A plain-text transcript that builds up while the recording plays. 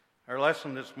Our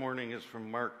lesson this morning is from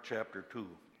Mark chapter 2.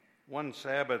 One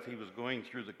Sabbath he was going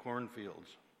through the cornfields,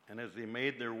 and as they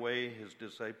made their way, his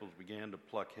disciples began to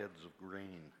pluck heads of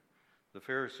grain. The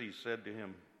Pharisees said to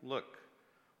him, "Look,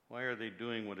 why are they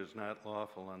doing what is not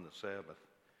lawful on the Sabbath?"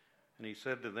 And he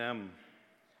said to them,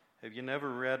 "Have you never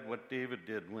read what David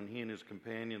did when he and his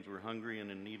companions were hungry and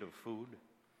in need of food?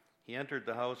 He entered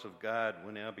the house of God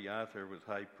when Abiathar was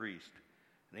high priest,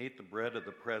 and ate the bread of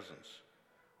the presence,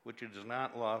 which it is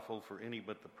not lawful for any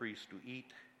but the priest to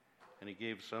eat, and he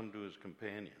gave some to his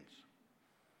companions."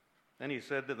 Then he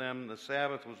said to them, "The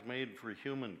Sabbath was made for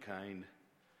humankind,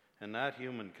 and not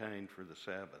humankind for the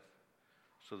Sabbath.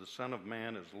 So the Son of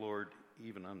Man is Lord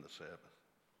even on the Sabbath."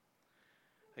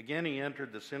 Again he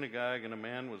entered the synagogue, and a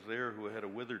man was there who had a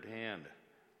withered hand.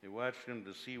 They watched him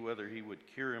to see whether he would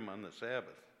cure him on the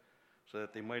Sabbath, so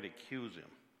that they might accuse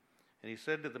him. And he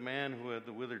said to the man who had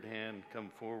the withered hand,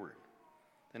 "Come forward."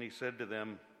 Then he said to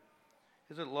them,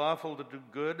 "Is it lawful to do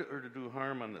good or to do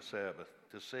harm on the Sabbath,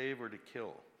 to save or to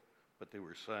kill?" But they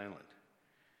were silent.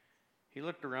 He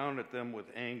looked around at them with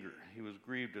anger. He was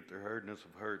grieved at their hardness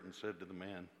of heart and said to the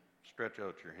man, "Stretch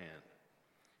out your hand."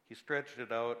 He stretched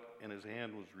it out, and his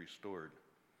hand was restored.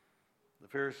 The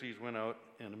Pharisees went out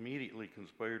and immediately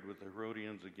conspired with the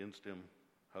Herodians against him,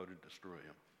 how to destroy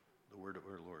him. The word of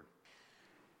our Lord.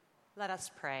 Let us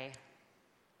pray.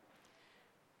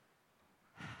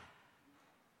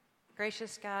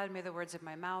 Gracious God, may the words of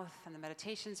my mouth and the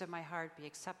meditations of my heart be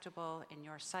acceptable in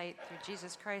your sight, through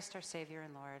Jesus Christ, our Savior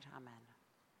and Lord. Amen.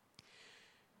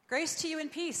 Grace to you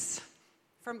and peace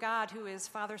from God, who is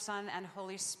Father, Son, and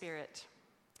Holy Spirit.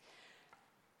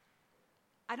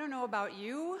 I don't know about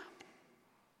you,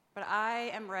 but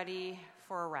I am ready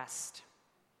for a rest.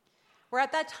 We're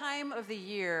at that time of the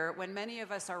year when many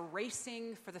of us are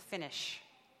racing for the finish.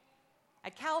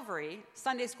 At Calvary,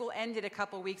 Sunday school ended a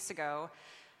couple weeks ago,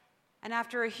 and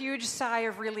after a huge sigh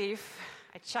of relief,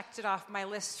 I checked it off my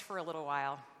list for a little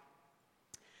while.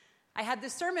 I had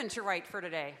this sermon to write for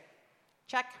today.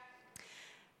 Check.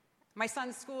 My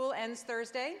son's school ends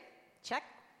Thursday. Check.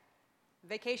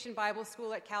 Vacation Bible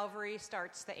School at Calvary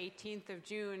starts the 18th of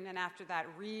June, and after that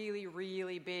really,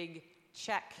 really big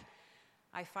check,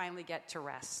 I finally get to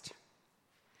rest.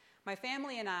 My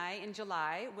family and I, in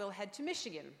July, will head to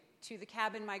Michigan, to the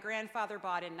cabin my grandfather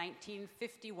bought in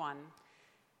 1951,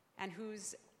 and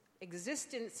whose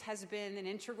existence has been an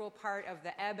integral part of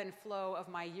the ebb and flow of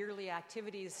my yearly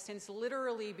activities since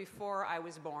literally before I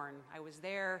was born. I was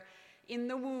there in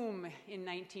the womb in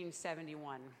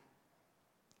 1971.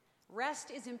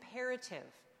 Rest is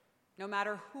imperative, no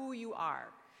matter who you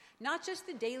are. Not just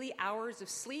the daily hours of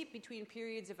sleep between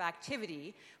periods of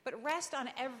activity, but rest on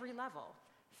every level: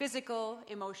 physical,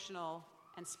 emotional,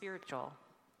 and spiritual.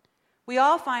 We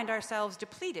all find ourselves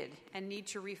depleted and need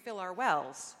to refill our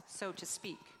wells, so to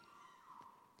speak.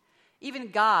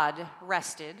 Even God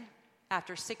rested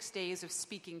after 6 days of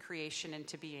speaking creation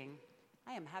into being.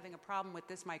 I am having a problem with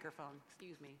this microphone.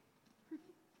 Excuse me.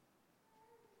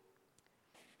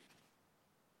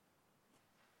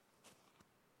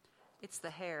 It's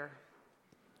the hair.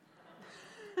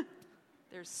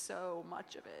 There's so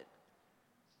much of it.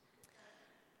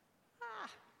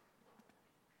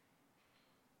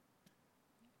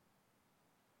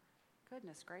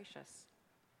 Goodness gracious.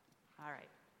 All right.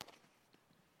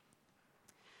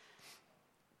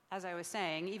 As I was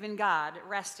saying, even God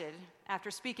rested after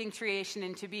speaking creation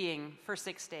into being for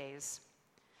 6 days.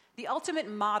 The ultimate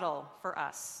model for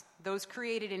us, those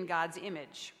created in God's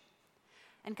image.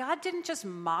 And God didn't just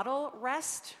model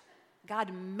rest, God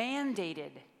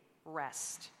mandated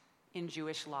rest in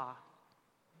Jewish law.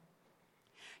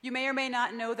 You may or may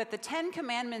not know that the 10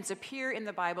 Commandments appear in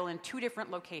the Bible in 2 different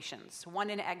locations,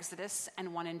 one in Exodus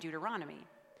and one in Deuteronomy.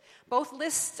 Both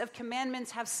lists of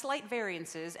commandments have slight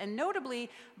variances, and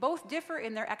notably, both differ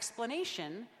in their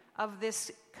explanation of this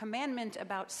commandment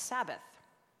about Sabbath.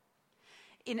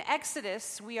 In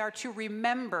Exodus, we are to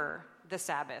remember the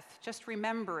Sabbath. Just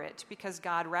remember it, because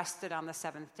God rested on the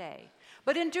 7th day.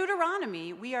 But in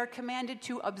Deuteronomy, we are commanded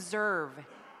to observe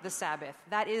the Sabbath.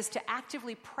 That is, to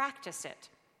actively practice it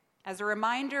as a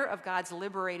reminder of God's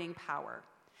liberating power.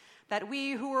 That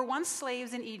we who were once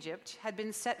slaves in Egypt had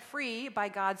been set free by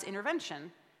God's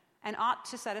intervention and ought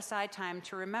to set aside time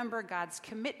to remember God's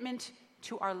commitment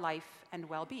to our life and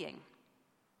well-being.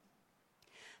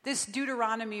 This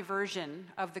Deuteronomy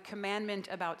version of the commandment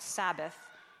about Sabbath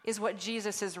is what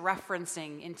Jesus is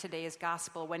referencing in today's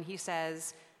gospel when he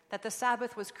says that the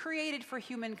Sabbath was created for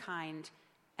humankind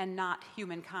and not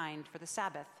humankind for the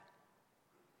Sabbath.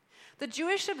 The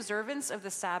Jewish observance of the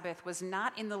Sabbath was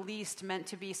not in the least meant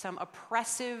to be some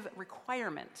oppressive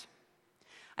requirement.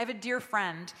 I have a dear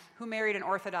friend who married an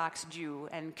Orthodox Jew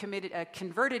and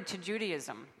converted to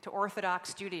Judaism, to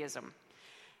Orthodox Judaism.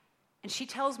 And she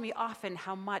tells me often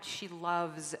how much she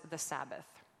loves the Sabbath.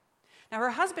 Now,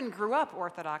 her husband grew up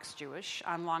Orthodox Jewish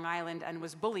on Long Island and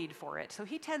was bullied for it, so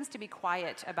he tends to be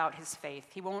quiet about his faith.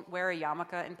 He won't wear a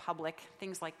yarmulke in public,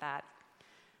 things like that.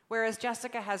 Whereas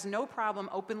Jessica has no problem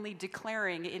openly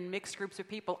declaring in mixed groups of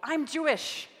people, "I'm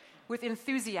Jewish," with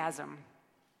enthusiasm.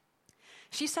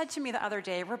 She said to me the other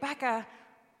day, "Rebecca,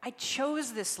 I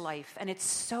chose this life, and it's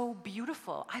so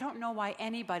beautiful. I don't know why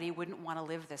anybody wouldn't want to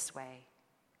live this way."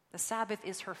 The Sabbath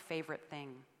is her favorite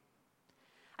thing.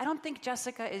 I don't think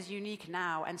Jessica is unique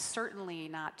now, and certainly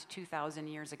not 2,000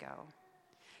 years ago.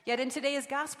 Yet in today's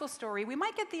gospel story, we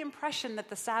might get the impression that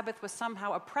the Sabbath was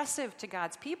somehow oppressive to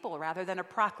God's people rather than a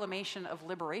proclamation of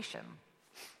liberation.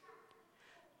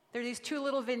 There are these two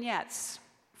little vignettes.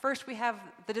 First, we have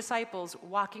the disciples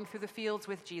walking through the fields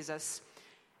with Jesus,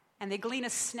 and they glean a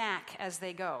snack as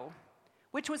they go,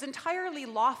 which was entirely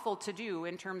lawful to do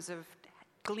in terms of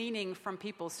gleaning from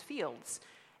people's fields,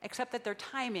 except that their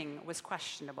timing was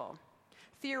questionable.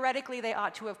 Theoretically, they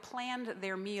ought to have planned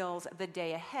their meals the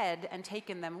day ahead and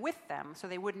taken them with them, so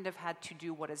they wouldn't have had to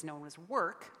do what is known as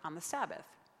work on the Sabbath.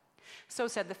 So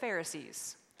said the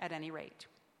Pharisees, at any rate.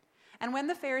 And when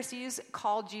the Pharisees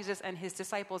called Jesus and his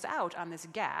disciples out on this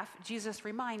gaffe, Jesus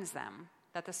reminds them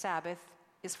that the Sabbath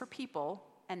is for people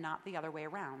and not the other way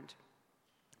around.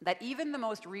 That even the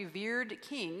most revered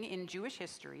king in Jewish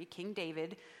history, King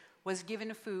David, was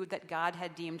given food that God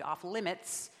had deemed off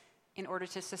limits in order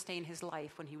to sustain his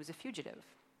life when he was a fugitive.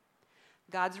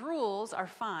 God's rules are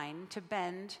fine to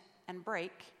bend and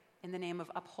break in the name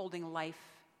of upholding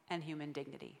life and human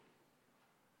dignity.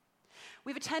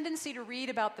 We have a tendency to read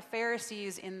about the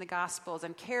Pharisees in the Gospels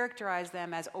and characterize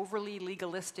them as overly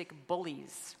legalistic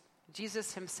bullies.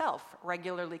 Jesus himself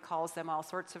regularly calls them all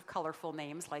sorts of colorful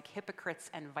names like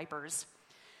hypocrites and vipers,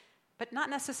 but not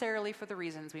necessarily for the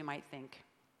reasons we might think.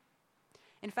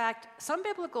 In fact, some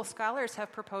biblical scholars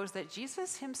have proposed that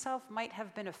Jesus himself might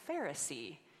have been a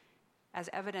Pharisee, as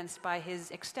evidenced by his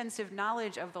extensive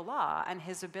knowledge of the law and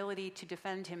his ability to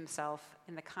defend himself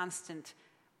in the constant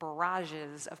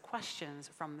barrages of questions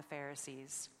from the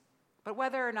Pharisees. But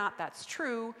whether or not that's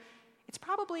true, it's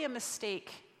probably a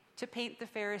mistake to paint the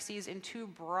Pharisees in too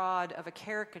broad of a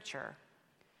caricature.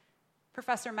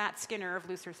 Professor Matt Skinner of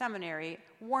Luther Seminary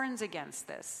warns against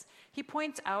this. He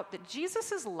points out that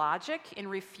Jesus' logic in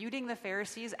refuting the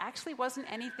Pharisees actually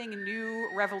wasn't anything new,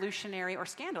 revolutionary, or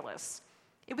scandalous.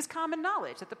 It was common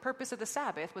knowledge that the purpose of the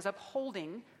Sabbath was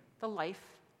upholding the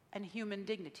life and human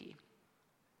dignity.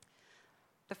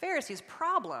 The Pharisees'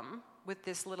 problem with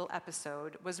this little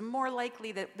episode was more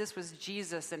likely that this was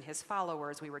Jesus and his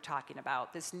followers we were talking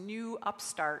about, this new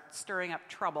upstart stirring up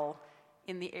trouble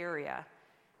in the area.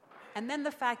 And then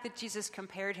the fact that Jesus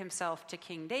compared himself to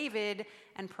King David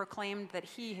and proclaimed that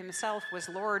he himself was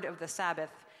Lord of the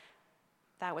Sabbath,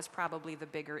 that was probably the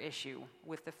bigger issue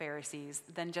with the Pharisees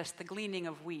than just the gleaning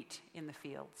of wheat in the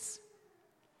fields.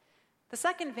 The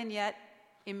second vignette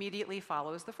immediately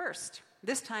follows the first.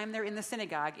 This time they're in the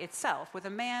synagogue itself with a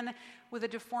man with a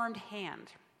deformed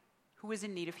hand who is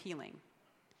in need of healing.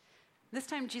 This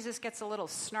time Jesus gets a little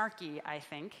snarky, I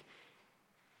think.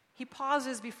 He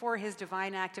pauses before his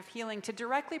divine act of healing to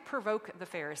directly provoke the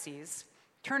Pharisees,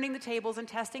 turning the tables and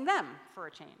testing them for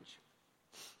a change.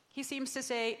 He seems to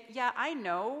say, yeah, I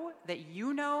know that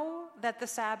you know that the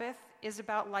Sabbath is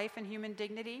about life and human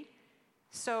dignity,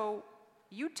 so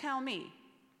you tell me,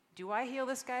 do I heal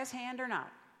this guy's hand or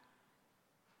not?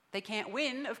 They can't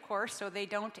win, of course, so they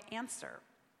don't answer.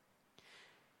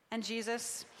 And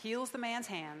Jesus heals the man's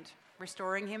hand,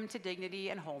 restoring him to dignity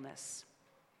and wholeness.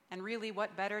 And really,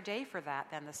 what better day for that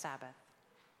than the Sabbath?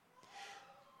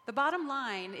 The bottom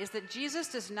line is that Jesus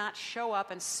does not show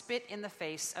up and spit in the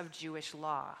face of Jewish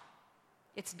law.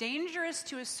 It's dangerous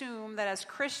to assume that as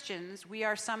Christians, we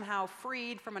are somehow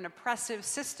freed from an oppressive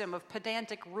system of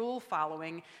pedantic rule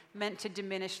following meant to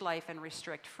diminish life and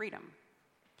restrict freedom.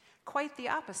 Quite the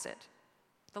opposite.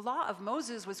 The law of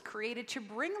Moses was created to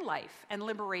bring life and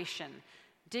liberation,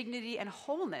 dignity and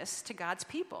wholeness to God's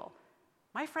people.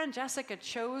 My friend Jessica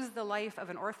chose the life of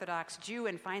an Orthodox Jew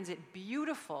and finds it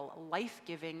beautiful,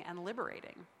 life-giving, and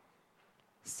liberating.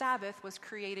 Sabbath was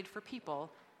created for people,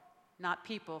 not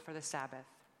people for the Sabbath.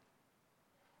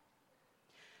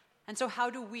 And so how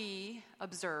do we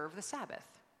observe the Sabbath?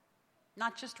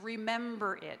 Not just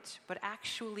remember it, but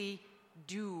actually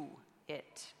do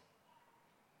it,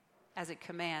 as it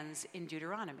commands in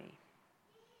Deuteronomy.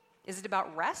 Is it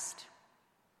about rest?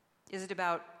 Is it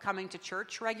about coming to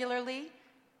church regularly,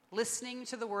 listening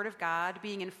to the Word of God,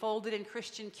 being enfolded in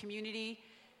Christian community,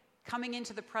 coming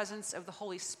into the presence of the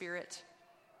Holy Spirit?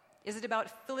 Is it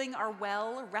about filling our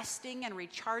well, resting and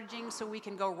recharging so we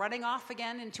can go running off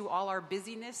again into all our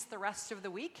busyness the rest of the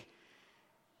week?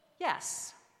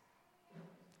 Yes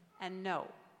and no.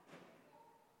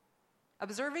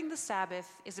 Observing the Sabbath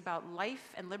is about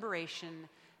life and liberation,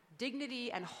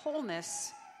 dignity and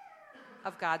wholeness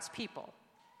of God's people.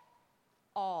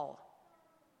 All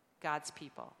God's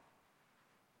people.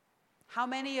 How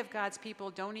many of God's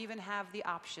people don't even have the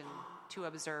option to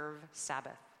observe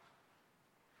Sabbath?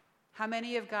 How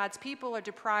many of God's people are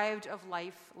deprived of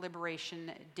life,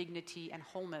 liberation, dignity, and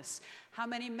wholeness? How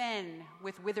many men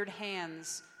with withered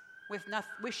hands,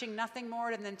 wishing nothing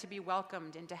more than to be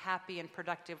welcomed into happy and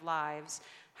productive lives?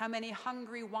 How many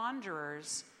hungry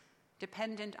wanderers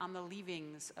dependent on the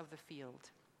leavings of the field?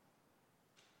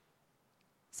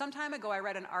 Some time ago, I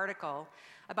read an article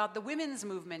about the women's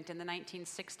movement in the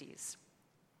 1960s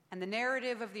and the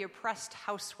narrative of the oppressed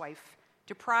housewife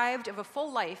deprived of a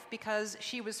full life because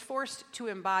she was forced to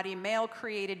embody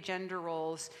male-created gender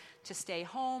roles to stay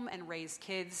home and raise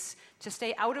kids, to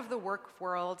stay out of the work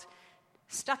world,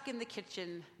 stuck in the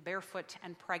kitchen, barefoot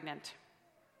and pregnant.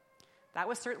 That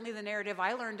was certainly the narrative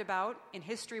I learned about in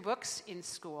history books in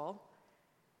school.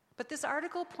 But this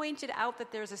article pointed out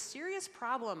that there's a serious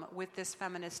problem with this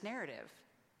feminist narrative.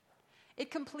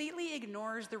 It completely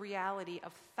ignores the reality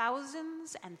of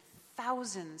thousands and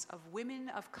thousands of women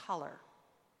of color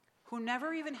who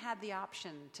never even had the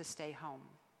option to stay home.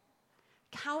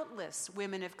 Countless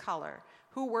women of color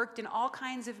who worked in all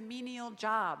kinds of menial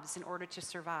jobs in order to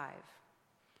survive.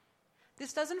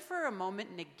 This doesn't for a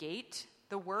moment negate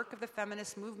the work of the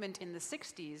feminist movement in the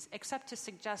 60s, except to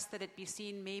suggest that it be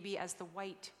seen maybe as the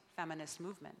white feminist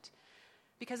movement,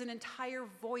 because an entire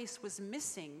voice was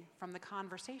missing from the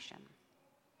conversation.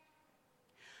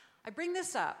 I bring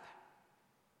this up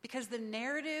because the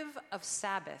narrative of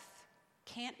Sabbath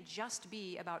can't just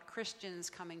be about Christians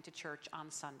coming to church on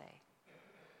Sunday.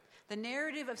 The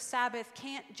narrative of Sabbath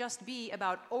can't just be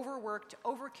about overworked,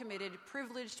 overcommitted,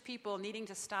 privileged people needing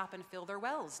to stop and fill their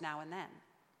wells now and then.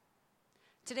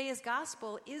 Today's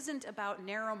gospel isn't about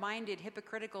narrow-minded,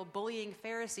 hypocritical, bullying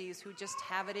Pharisees who just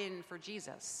have it in for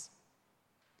Jesus.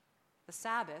 The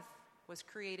Sabbath was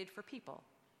created for people,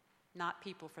 not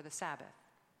people for the Sabbath.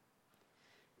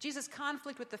 Jesus'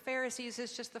 conflict with the Pharisees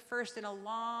is just the first in a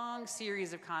long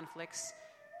series of conflicts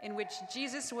in which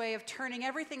Jesus' way of turning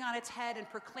everything on its head and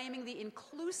proclaiming the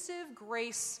inclusive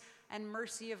grace and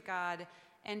mercy of God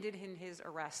ended in his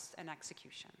arrest and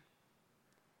execution.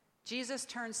 Jesus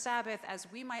turned Sabbath, as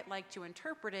we might like to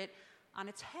interpret it, on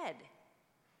its head.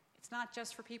 It's not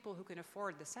just for people who can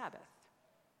afford the Sabbath.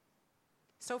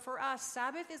 So for us,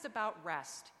 Sabbath is about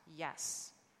rest,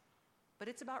 yes, but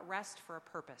it's about rest for a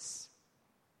purpose.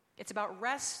 It's about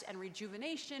rest and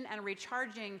rejuvenation and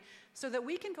recharging so that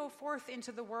we can go forth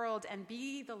into the world and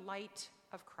be the light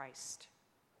of Christ.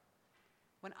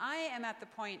 When I am at the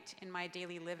point in my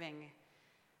daily living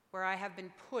where I have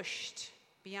been pushed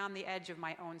beyond the edge of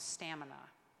my own stamina,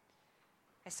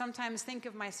 I sometimes think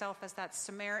of myself as that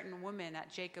Samaritan woman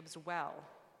at Jacob's well.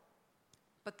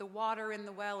 But the water in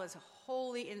the well is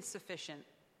wholly insufficient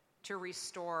to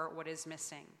restore what is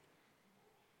missing.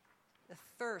 The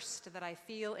thirst that I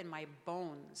feel in my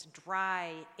bones,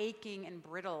 dry, aching, and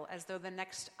brittle, as though the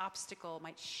next obstacle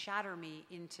might shatter me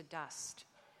into dust.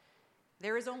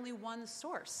 There is only one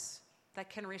source that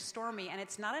can restore me, and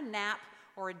it's not a nap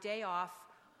or a day off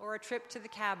or a trip to the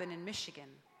cabin in Michigan.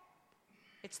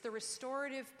 It's the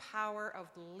restorative power of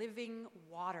living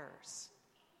waters,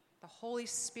 the Holy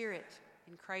Spirit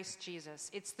in Christ Jesus.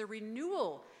 It's the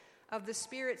renewal of the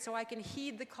Spirit so I can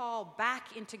heed the call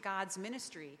back into God's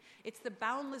ministry. It's the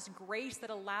boundless grace that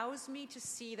allows me to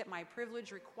see that my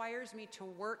privilege requires me to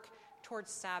work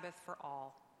towards Sabbath for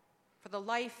all, for the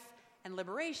life and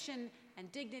liberation and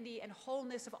dignity and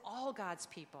wholeness of all God's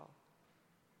people.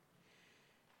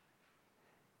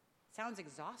 Sounds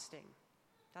exhausting,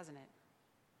 doesn't it?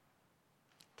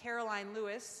 Caroline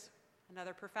Lewis,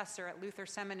 another professor at Luther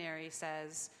Seminary,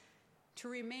 says, "To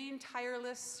remain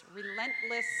tireless,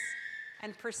 relentless,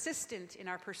 and persistent in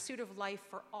our pursuit of life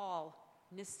for all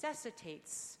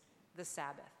necessitates the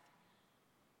Sabbath."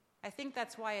 I think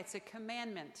that's why it's a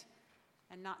commandment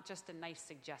and not just a nice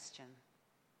suggestion.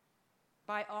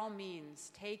 By all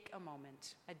means, take a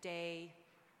moment, a day,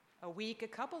 a week, a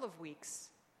couple of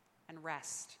weeks, and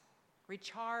rest.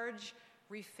 Recharge,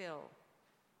 refill.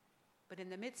 But in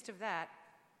the midst of that,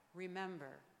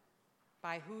 remember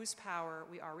by whose power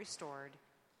we are restored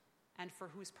and for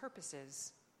whose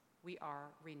purposes we are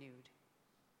renewed.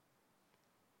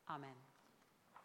 Amen.